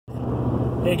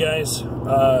Hey guys,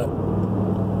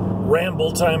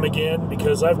 ramble time again,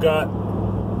 because I've got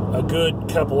a good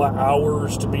couple of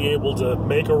hours to be able to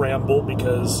make a ramble,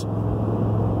 because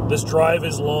this drive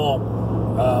is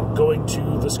long. Going to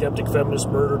the Skeptic Feminist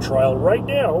murder trial right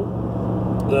now.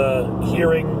 The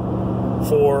hearing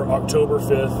for October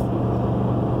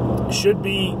 5th should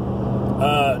be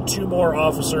 2 more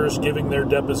officers giving their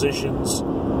depositions,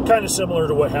 kind of similar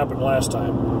to what happened last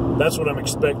time. That's what I'm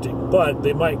expecting, but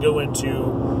they might go into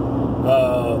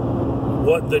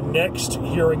what the next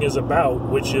hearing is about,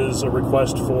 which is a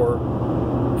request for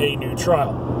a new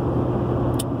trial.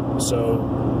 So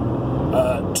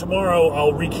tomorrow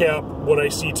I'll recap what I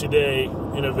see today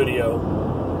in a video,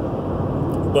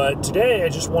 but today I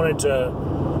just wanted to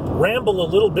ramble a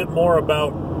little bit more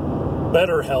about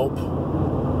BetterHelp,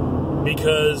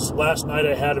 because last night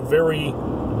I had a very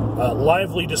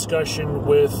lively discussion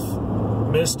with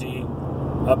Misty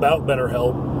about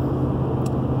BetterHelp,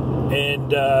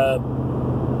 and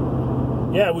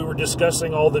yeah, we were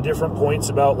discussing all the different points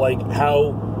about like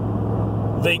how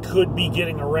they could be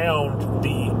getting around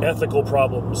the ethical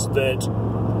problems that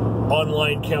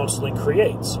online counseling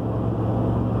creates.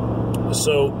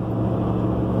 So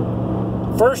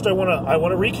first I want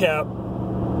to recap.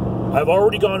 I've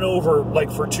already gone over,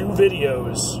 like, for 2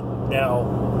 videos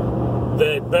now,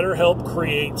 that BetterHelp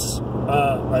creates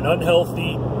an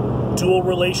unhealthy dual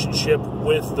relationship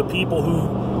with the people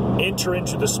who enter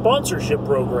into the sponsorship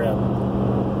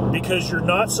program, because you're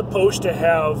not supposed to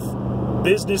have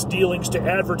business dealings to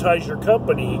advertise your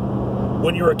company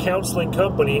when you're a counseling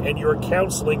company and you're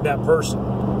counseling that person.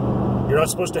 You're not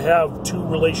supposed to have 2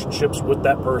 relationships with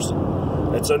that person.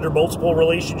 It's under multiple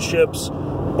relationships,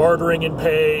 bartering in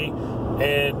pay,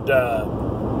 and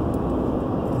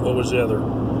what was the other?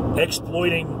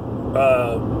 Exploiting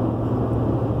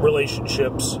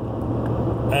relationships.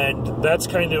 And that's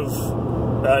kind of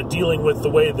dealing with the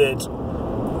way that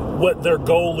what their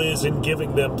goal is in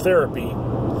giving them therapy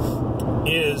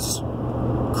is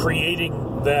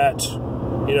creating that,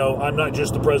 you know, I'm not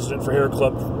just the president for Hair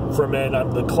Club for Men,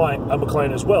 I'm a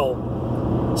client as well,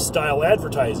 style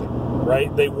advertising,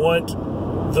 right? They want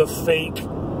the fake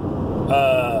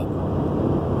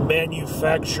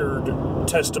manufactured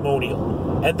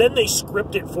testimonial, and then they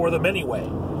script it for them anyway.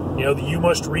 You know, you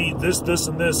must read this, this,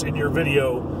 and this in your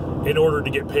video in order to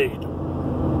get paid.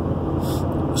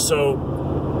 So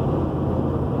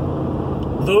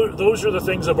those are the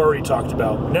things I've already talked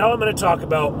about. Now I'm going to talk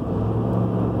about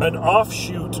an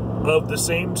offshoot of the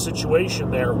same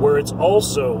situation there, where it's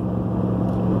also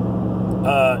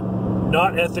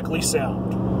not ethically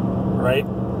sound, right?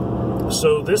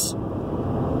 So this,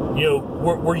 you know,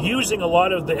 we're using a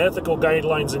lot of the ethical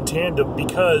guidelines in tandem,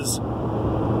 because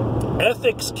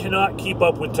ethics cannot keep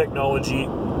up with technology,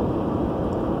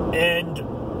 and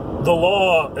the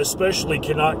law especially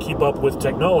cannot keep up with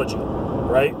technology,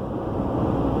 right?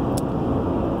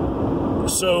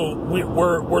 So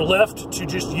we're left to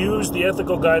just use the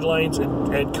ethical guidelines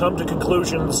and come to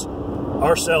conclusions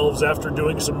ourselves after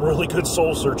doing some really good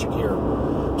soul searching here.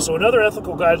 So another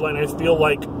ethical guideline I feel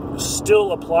like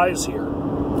still applies here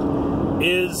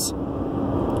is,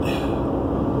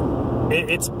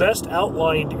 it's best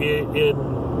outlined in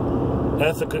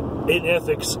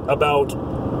ethics about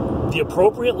the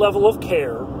appropriate level of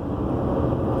care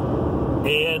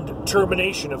and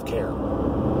termination of care,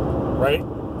 right?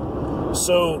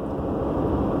 So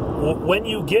when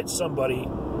you get somebody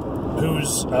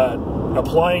who's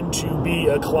applying to be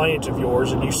a client of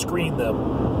yours, and you screen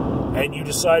them and you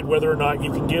decide whether or not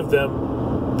you can give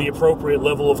them the appropriate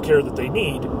level of care that they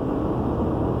need,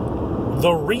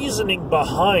 the reasoning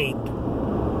behind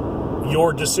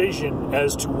your decision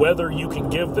as to whether you can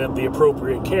give them the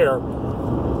appropriate care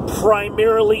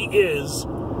primarily is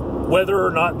whether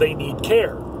or not they need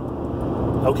care,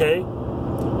 okay?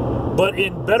 But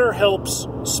in BetterHelp's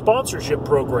sponsorship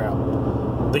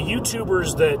program, the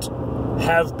YouTubers that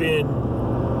have been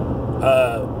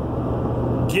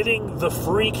getting the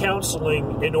free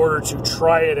counseling in order to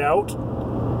try it out,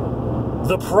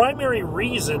 the primary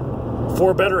reason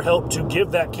for BetterHelp to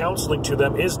give that counseling to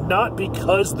them is not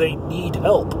because they need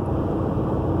help.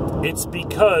 It's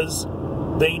because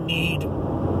they need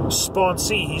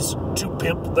sponsees to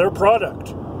pimp their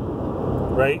product,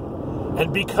 right?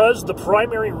 And because the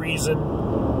primary reason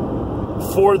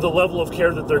for the level of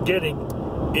care that they're getting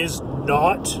is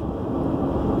not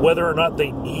whether or not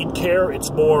they need care, it's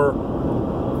more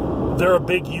they're a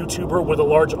big YouTuber with a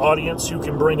large audience who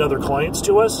can bring other clients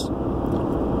to us,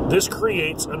 this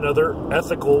creates another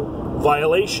ethical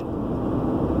violation,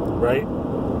 right?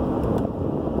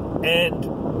 And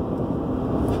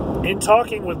in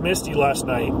talking with Misty last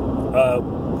night,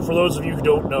 for those of you who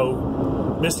don't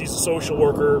know, Misty's a social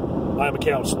worker, I'm a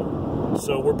counselor.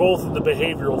 So we're both in the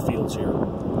behavioral fields here.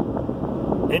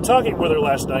 And talking with her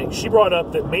last night, she brought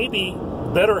up that maybe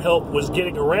BetterHelp was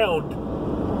getting around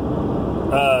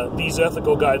these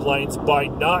ethical guidelines by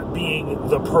not being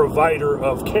the provider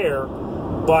of care,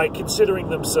 by considering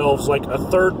themselves like a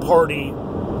third-party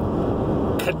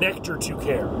connector to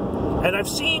care. And I've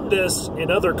seen this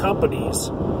in other companies,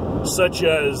 such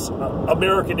as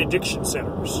American Addiction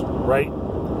Centers, right?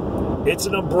 It's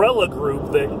an umbrella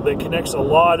group that connects a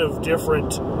lot of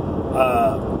different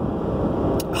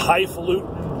highfalutin,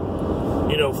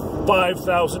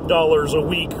 $5,000 a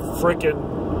week,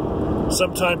 frickin'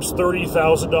 sometimes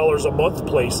 $30,000 a month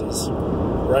places,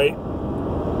 right?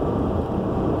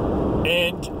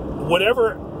 And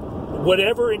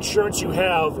whatever insurance you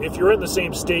have, if you're in the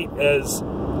same state as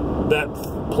that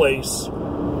place,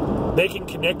 they can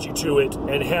connect you to it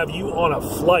and have you on a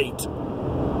flight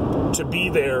to be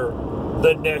there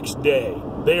the next day.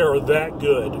 They are that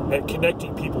good at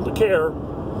connecting people to care,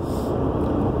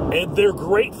 and they're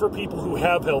great for people who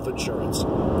have health insurance.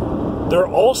 They're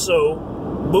also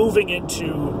moving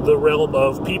into the realm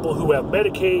of people who have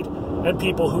Medicaid and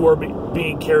people who are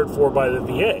being cared for by the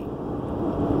VA,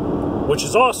 which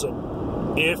is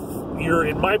awesome. If you're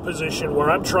in my position where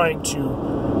I'm trying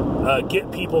to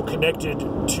get people connected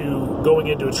to going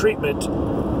into a treatment,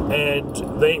 and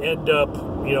they end up,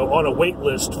 on a wait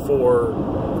list for,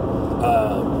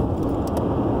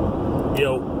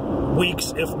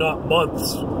 weeks, if not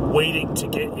months, waiting to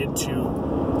get into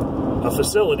a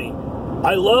facility.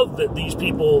 I love that these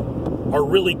people are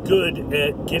really good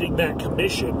at getting that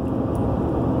commission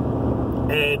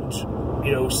and,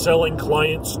 selling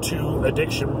clients to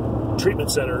addiction treatment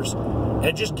centers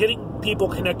and just getting people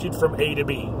connected from A to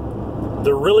B.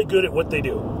 They're really good at what they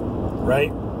do,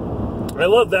 right? I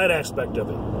love that aspect of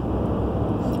it.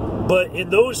 But in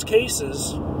those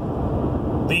cases,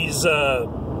 these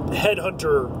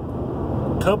headhunter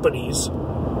companies,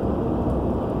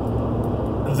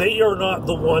 they are not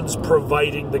the ones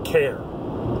providing the care,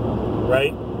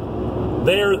 right?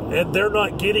 They're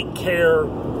not getting care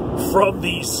from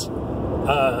these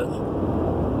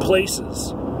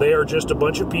places. They are just a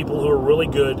bunch of people who are really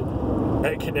good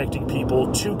at connecting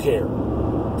people to care.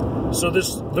 So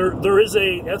there is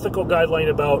a ethical guideline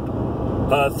about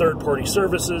third-party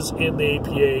services in the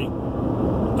APA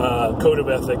Code of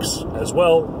Ethics as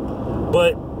well,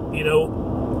 but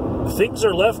things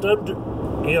are left up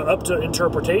to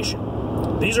interpretation.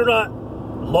 These are not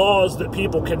laws that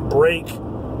people can break,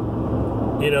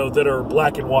 that are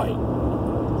black and white.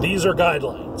 These are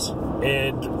guidelines,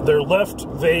 and they're left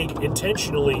vague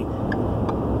intentionally,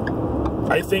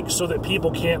 I think, so that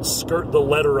people can't skirt the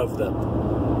letter of them.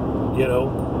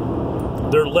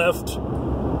 They're left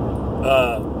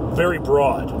very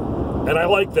broad. And I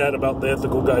like that about the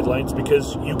ethical guidelines,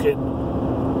 because you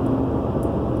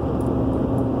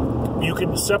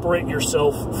can separate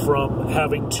yourself from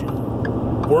having to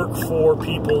work for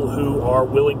people who are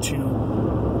willing to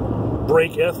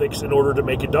break ethics in order to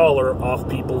make $1 off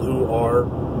people who are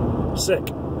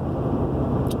sick.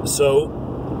 So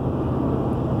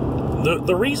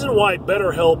the reason why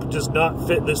BetterHelp does not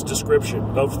fit this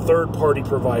description of third-party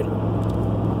provider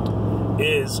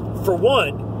is, for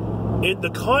one, in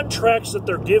the contracts that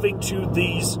they're giving to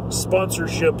these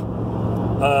sponsorship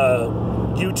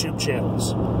YouTube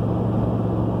channels,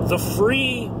 the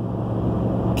free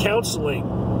counseling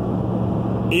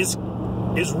is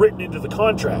written into the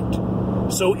contract.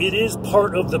 So it is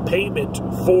part of the payment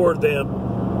for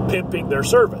them pimping their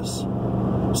service.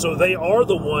 So they are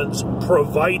the ones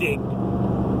providing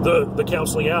the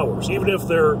counseling hours, even if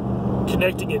they're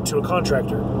connecting it to a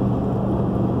contractor.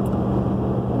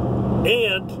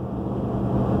 And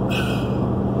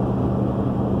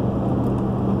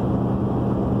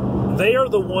they are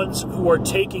the ones who are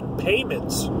taking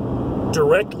payments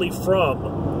directly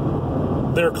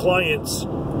from their clients.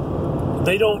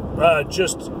 They don't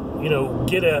just,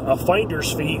 get a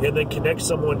finder's fee and then connect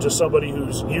someone to somebody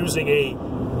who's using a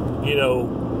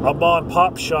mom and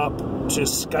pop shop to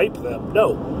Skype them.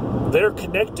 No, they're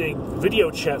connecting video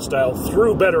chat style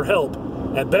through BetterHelp,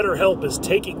 and BetterHelp is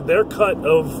taking their cut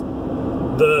of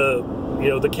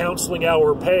the counseling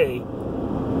hour pay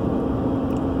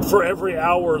for every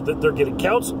hour that they're getting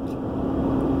counseled.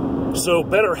 So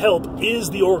BetterHelp is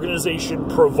the organization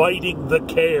providing the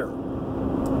care,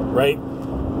 right?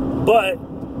 But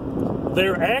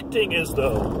they're acting as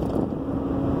though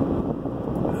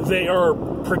they are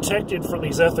protected from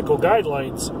these ethical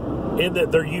guidelines in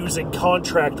that they're using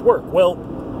contract work. Well,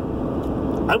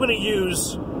 I'm going to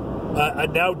use a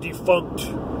now defunct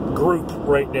group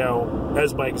right now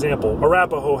as my example.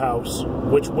 Arapahoe House,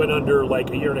 which went under like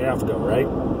a year and a half ago, right?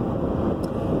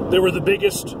 They were the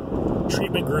biggest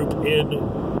treatment group in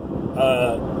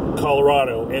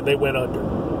Colorado, and they went under.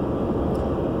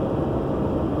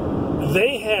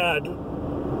 They had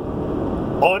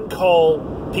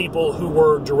on-call people who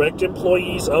were direct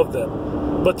employees of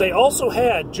them, but they also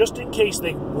had, just in case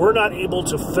they were not able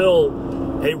to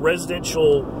fill a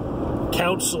residential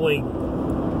counseling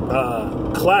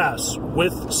class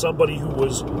with somebody who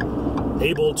was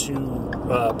able to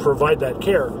provide that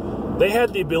care, they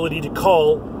had the ability to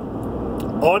call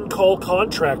on-call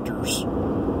contractors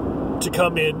to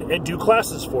come in and do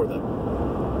classes for them,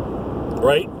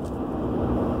 right?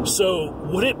 So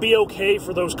would it be okay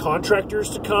for those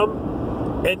contractors to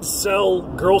come and sell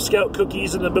Girl Scout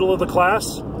cookies in the middle of the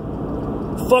class?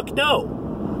 Fuck no.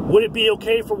 Would it be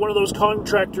okay for one of those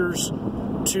contractors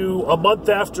to, a month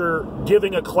after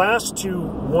giving a class to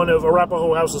one of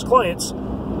Arapahoe House's clients,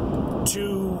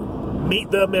 to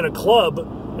meet them in a club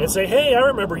and say, hey, I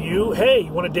remember you. Hey,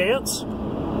 you want to dance?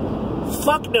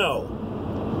 Fuck no.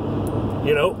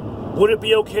 You know, would it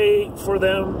be okay for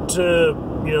them to,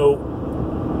 you know,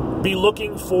 be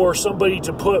looking for somebody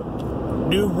to put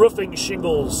new roofing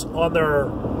shingles on their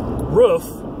roof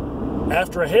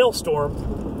after a hailstorm,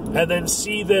 and then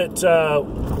see that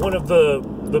one of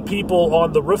the people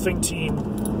on the roofing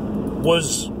team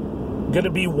was going to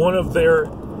be one of their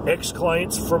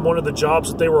ex-clients from one of the jobs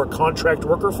that they were a contract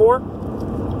worker for?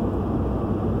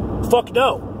 Fuck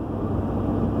no.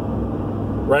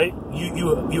 Right?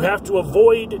 You have to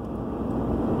avoid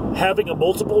having a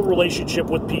multiple relationship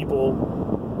with people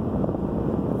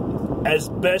as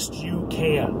best you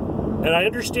can. And I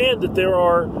understand that there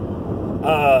are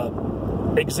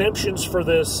exemptions for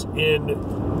this in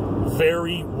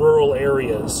very rural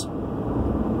areas.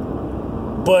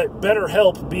 But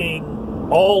BetterHelp being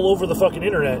all over the fucking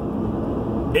internet,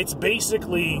 it's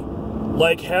basically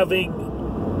like having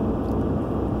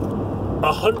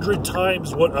 100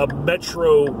 times what a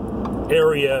metro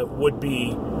area would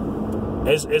be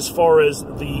as far as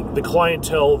the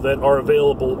clientele that are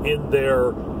available in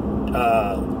their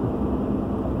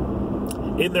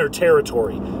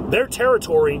territory. Their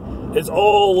territory is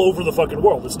all over the fucking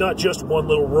world. It's not just one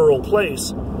little rural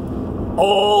place.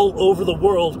 All over the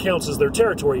world counts as their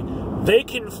territory. They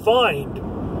can find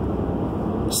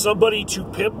somebody to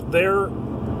pimp their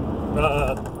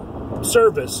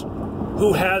service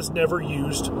who has never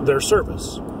used their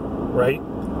service, right?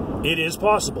 It is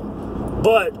possible.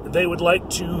 But they would like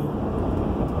to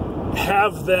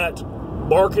have that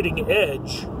marketing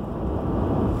edge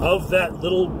of that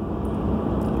little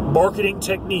marketing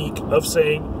technique of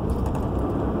saying,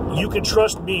 you can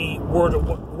trust me word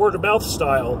of mouth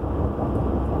style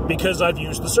because I've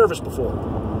used the service before.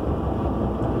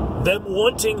 Them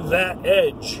wanting that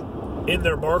edge in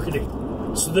their marketing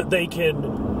so that they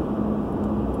can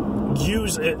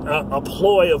use a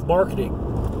ploy of marketing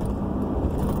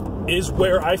is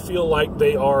where I feel like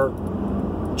they are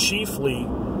chiefly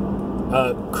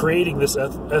creating this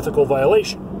ethical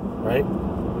violation, right?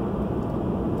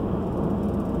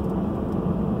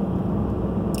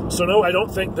 So no, I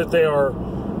don't think that they are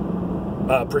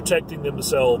protecting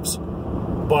themselves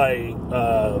by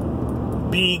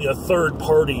being a third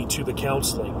party to the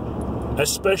counseling,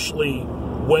 especially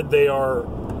when they are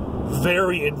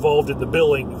very involved in the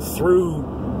billing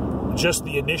through just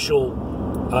the initial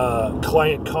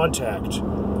client contact.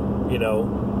 You know,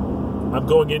 I'm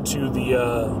going into the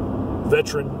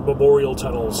Veteran Memorial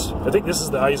Tunnels. I think this is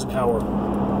the Eisenhower.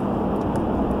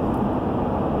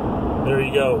 There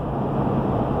you go.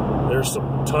 There's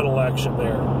some tunnel action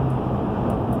there.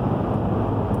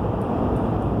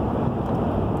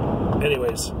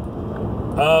 Anyways,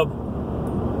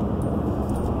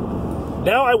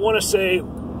 now I want to say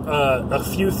a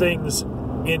few things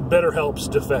in BetterHelp's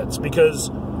defense, because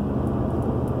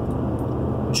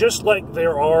just like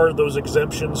there are those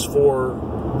exemptions for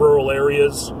rural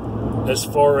areas as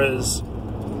far as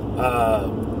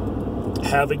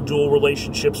having dual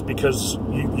relationships, because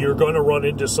you're going to run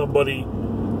into somebody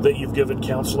that you've given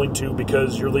counseling to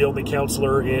because you're the only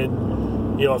counselor in,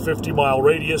 you know, a 50-mile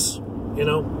radius, you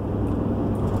know,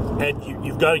 and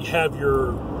you've got to have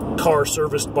your car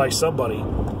serviced by somebody.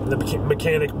 And the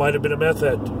mechanic might have been a meth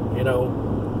head, you know.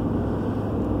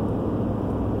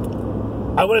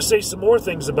 I want to say some more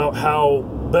things about how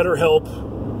BetterHelp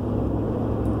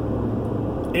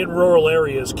in rural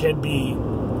areas can be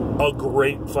a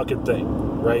great fucking thing,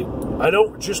 right? I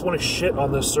don't just want to shit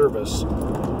on this service.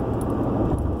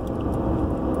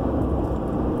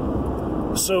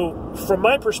 So, from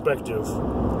my perspective,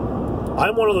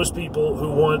 I'm one of those people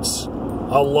who wants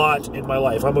a lot in my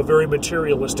life. I'm a very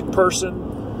materialistic person.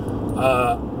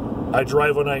 I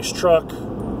drive a nice truck.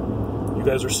 You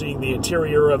guys are seeing the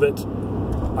interior of it.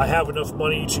 I have enough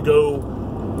money to go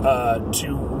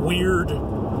to weird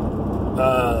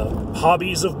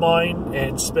hobbies of mine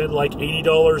and spend like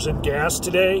 $80 in gas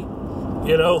today.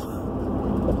 You know,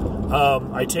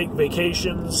 I take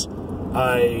vacations.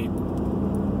 I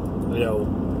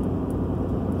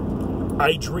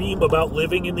dream about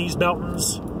living in these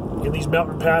mountains, in these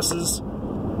mountain passes,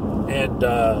 and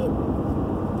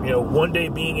one day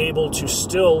being able to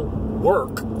still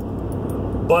work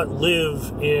but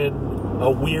live in a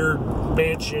weird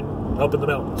mansion up in the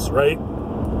mountains, right?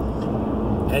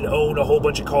 And own a whole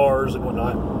bunch of cars and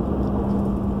whatnot.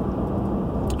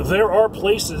 There are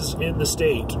places in the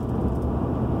state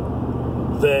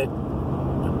that,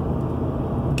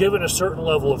 given a certain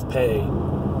level of pay,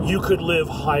 you could live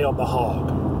high on the hog,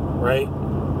 right?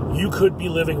 You could be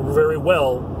living very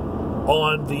well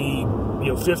on the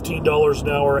 $15 an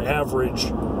hour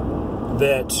average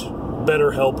that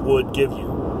BetterHelp would give you,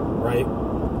 right?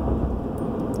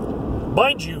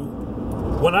 Mind you,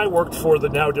 when I worked for the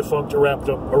now defunct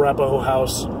Arapahoe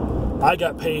House, I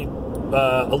got paid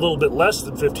a little bit less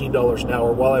than $15 an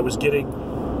hour while I was getting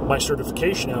my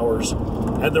certification hours,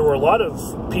 and there were a lot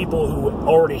of people who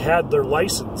already had their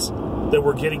license that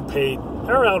were getting paid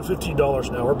around $15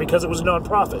 an hour because it was a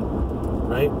nonprofit,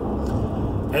 right?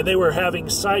 And they were having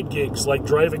side gigs like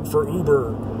driving for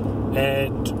Uber,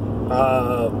 and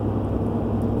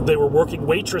they were working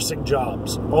waitressing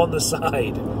jobs on the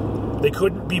side. They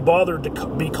couldn't be bothered to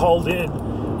be called in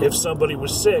if somebody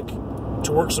was sick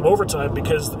to work some overtime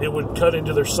because it would cut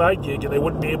into their side gig and they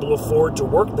wouldn't be able to afford to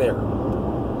work there.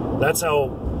 That's how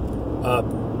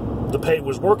the pay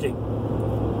was working.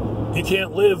 You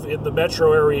can't live in the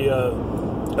metro area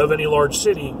of any large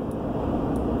city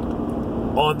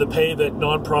on the pay that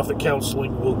nonprofit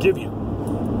counseling will give you.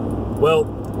 Well,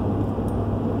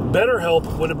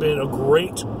 BetterHelp would have been a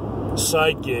great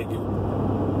side gig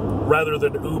rather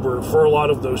than Uber for a lot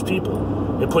of those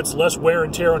people. It puts less wear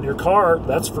and tear on your car,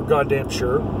 that's for goddamn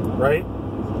sure, right?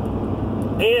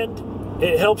 And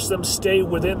it helps them stay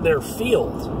within their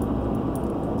field.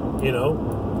 You know?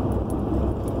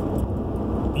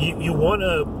 You want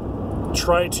to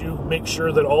try to make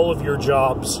sure that all of your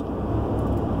jobs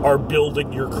are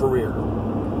building your career.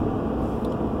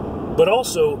 But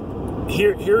also,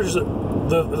 here's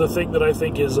the thing that I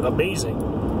think is amazing.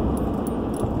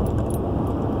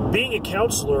 Being a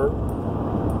counselor,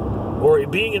 or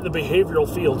being in the behavioral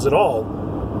fields at all,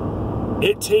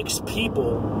 it takes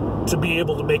people to be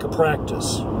able to make a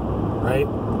practice, right?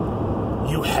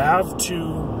 You have to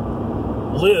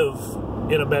live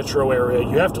in a metro area.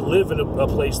 You have to live in a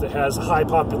place that has high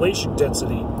population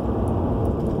density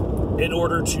in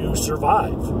order to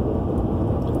survive.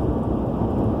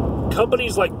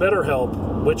 Companies like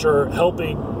BetterHelp, which are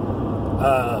helping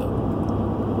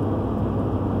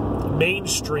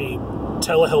mainstream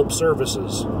telehealth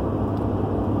services,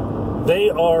 they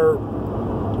are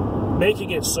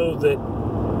making it so that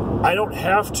I don't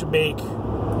have to make,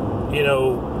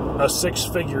 a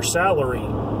six-figure salary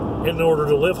in order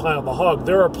to live high on the hog.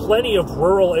 There are plenty of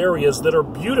rural areas that are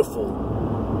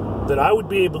beautiful that I would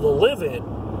be able to live in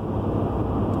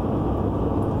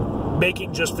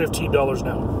making just $15 an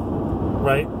hour,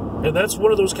 right? And that's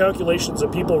one of those calculations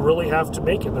that people really have to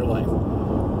make in their life.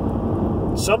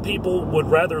 Some people would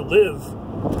rather live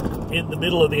in the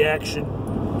middle of the action,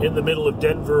 in the middle of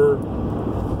Denver,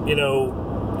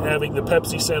 having the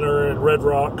Pepsi Center and Red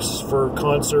Rocks for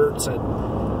concerts, and,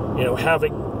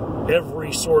 having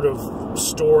every sort of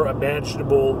store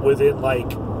imaginable within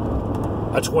like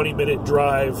a 20-minute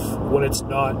drive when it's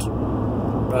not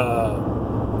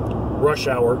rush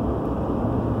hour.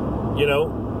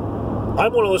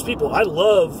 I'm one of those people. I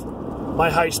love my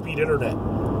high-speed internet,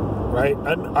 right?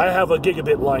 I have a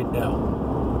gigabit line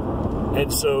now.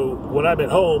 And so when I'm at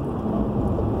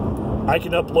home, I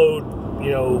can upload,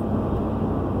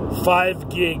 5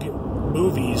 gig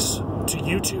movies to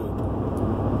YouTube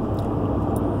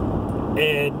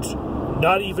and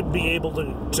not even be able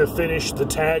to finish the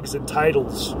tags and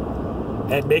titles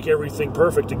and make everything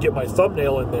perfect and get my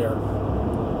thumbnail in there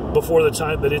before the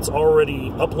time that it's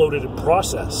already uploaded and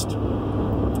processed.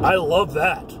 I love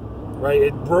that, right?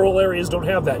 And rural areas don't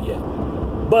have that yet.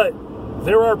 But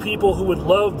there are people who would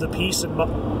love the peace and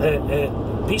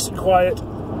quiet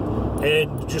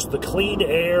and just the clean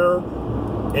air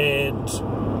and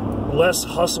less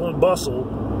hustle and bustle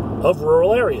of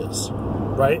rural areas,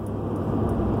 right?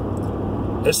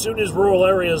 As soon as rural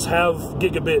areas have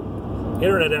gigabit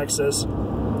internet access,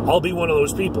 I'll be one of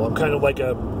those people. I'm kind of like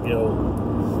a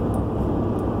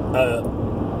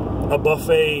a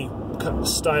buffet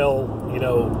style, you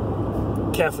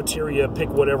know, cafeteria, pick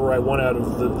whatever I want out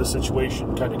of the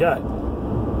situation kind of guy.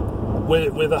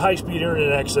 With a high-speed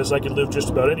internet access, I could live just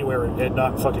about anywhere and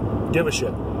not fucking give a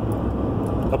shit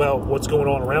about what's going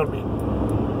on around me.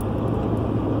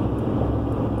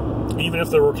 Even if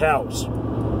there were cows,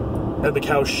 and the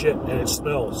cows shit, and it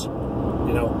smells.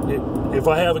 You know, if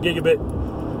I have a gigabit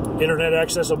internet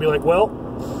access, I'll be like, well,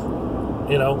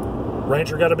 you know,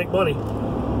 rancher got to make money.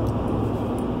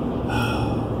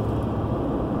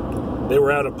 They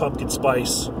were out of pumpkin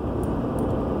spice at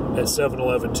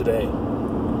 7-Eleven today.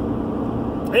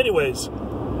 Anyways,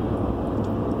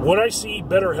 what I see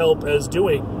BetterHelp as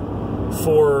doing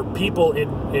for people in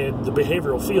the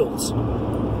behavioral fields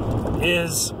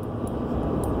is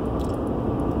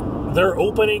they're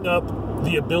opening up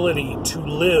the ability to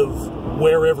live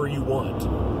wherever you want,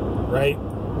 right?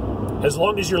 As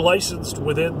long as you're licensed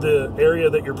within the area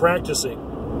that you're practicing,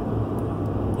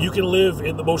 you can live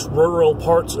in the most rural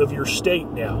parts of your state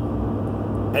now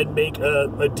and make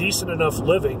a decent enough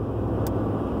living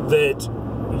that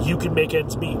you can make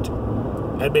ends meet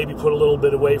and maybe put a little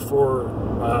bit away for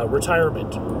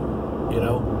retirement, you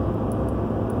know?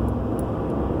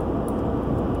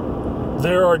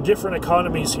 There are different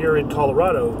economies here in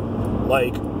Colorado.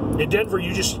 Like in Denver,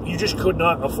 you just could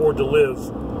not afford to live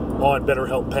on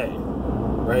BetterHelp pay,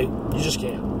 right? You just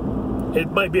can't.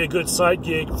 It might be a good side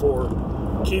gig for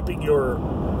keeping your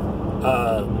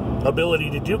ability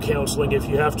to do counseling if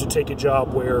you have to take a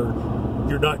job where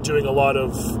you're not doing a lot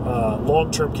of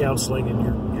long-term counseling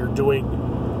and you're doing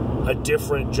a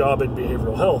different job in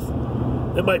behavioral health.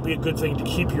 It might be a good thing to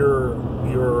keep your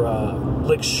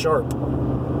licks sharp.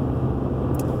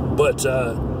 But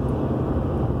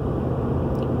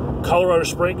Colorado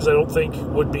Springs, I don't think,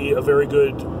 would be a very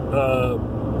good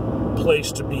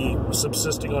place to be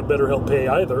subsisting on BetterHelp pay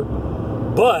either.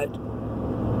 But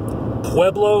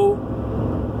Pueblo,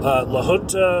 La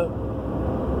Junta,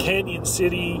 Canyon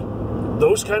City,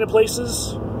 those kind of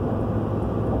places,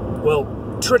 well,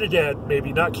 Trinidad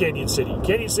maybe, not Canyon City.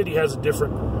 Canyon City has a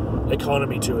different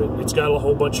economy to it. It's got a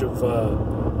whole bunch of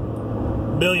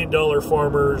million-dollar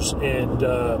farmers and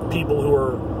people who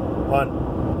are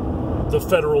on the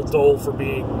federal dole for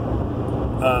being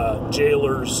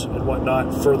jailers and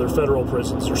whatnot for their federal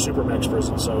prisons or supermax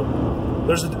prisons. So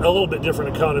there's a little bit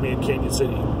different economy in Canyon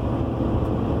City.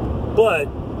 But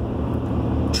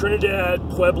Trinidad,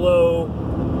 Pueblo,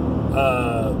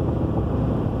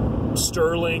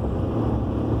 Sterling,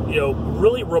 you know,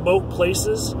 really remote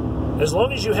places, as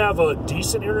long as you have a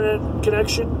decent internet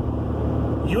connection,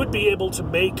 you would be able to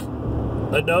make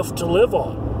enough to live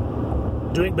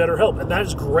on doing BetterHelp, and that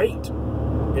is great,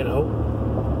 you know.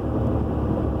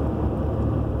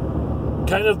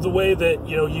 Kind of the way that,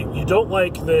 you know, you don't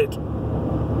like that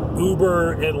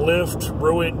Uber and Lyft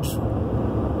ruined,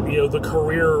 you know, the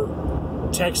career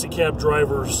taxi cab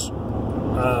drivers'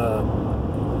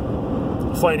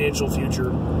 financial future,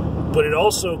 but it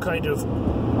also kind of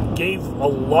gave a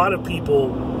lot of people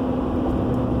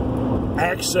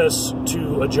access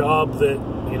to a job that,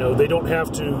 you know, they don't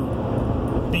have to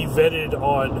be vetted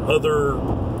on other,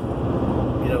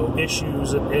 you know,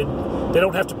 issues, and they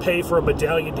don't have to pay for a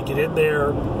medallion to get in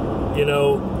there. You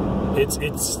know,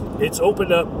 it's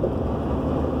opened up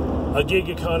a gig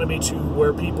economy to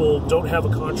where people don't have a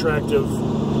contract of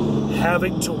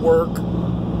having to work,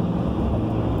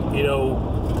 you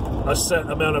know, a set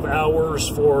amount of hours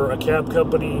for a cab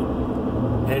company,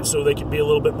 and so they can be a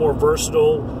little bit more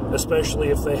versatile, especially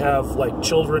if they have like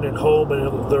children at home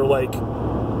and they're like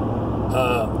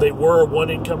they were a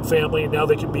one-income family and now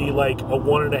they can be like a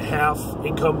 1.5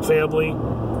 income family.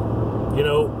 You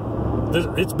know,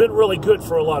 it's been really good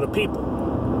for a lot of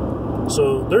people.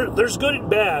 So there's good and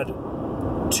bad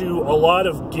to a lot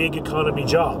of gig economy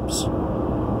jobs.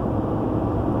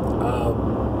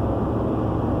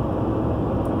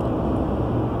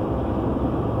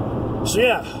 So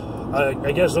yeah,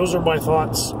 I guess those are my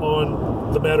thoughts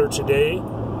on the matter today.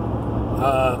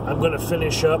 I'm going to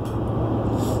finish up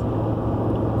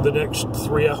the next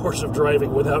 3 hours of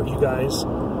driving without you guys,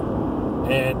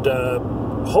 and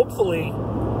hopefully,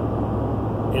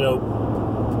 you know,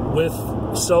 with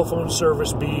cell phone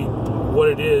service being what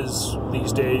it is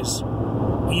these days,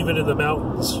 even in the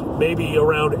mountains, maybe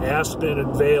around Aspen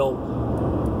and Vail,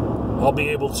 I'll be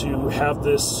able to have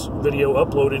this video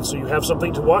uploaded so you have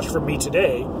something to watch from me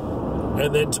today,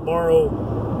 and then tomorrow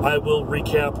I will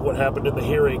recap what happened in the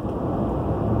hearing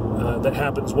that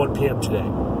happens 1 p.m. today.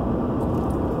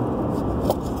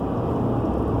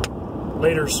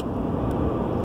 Laters.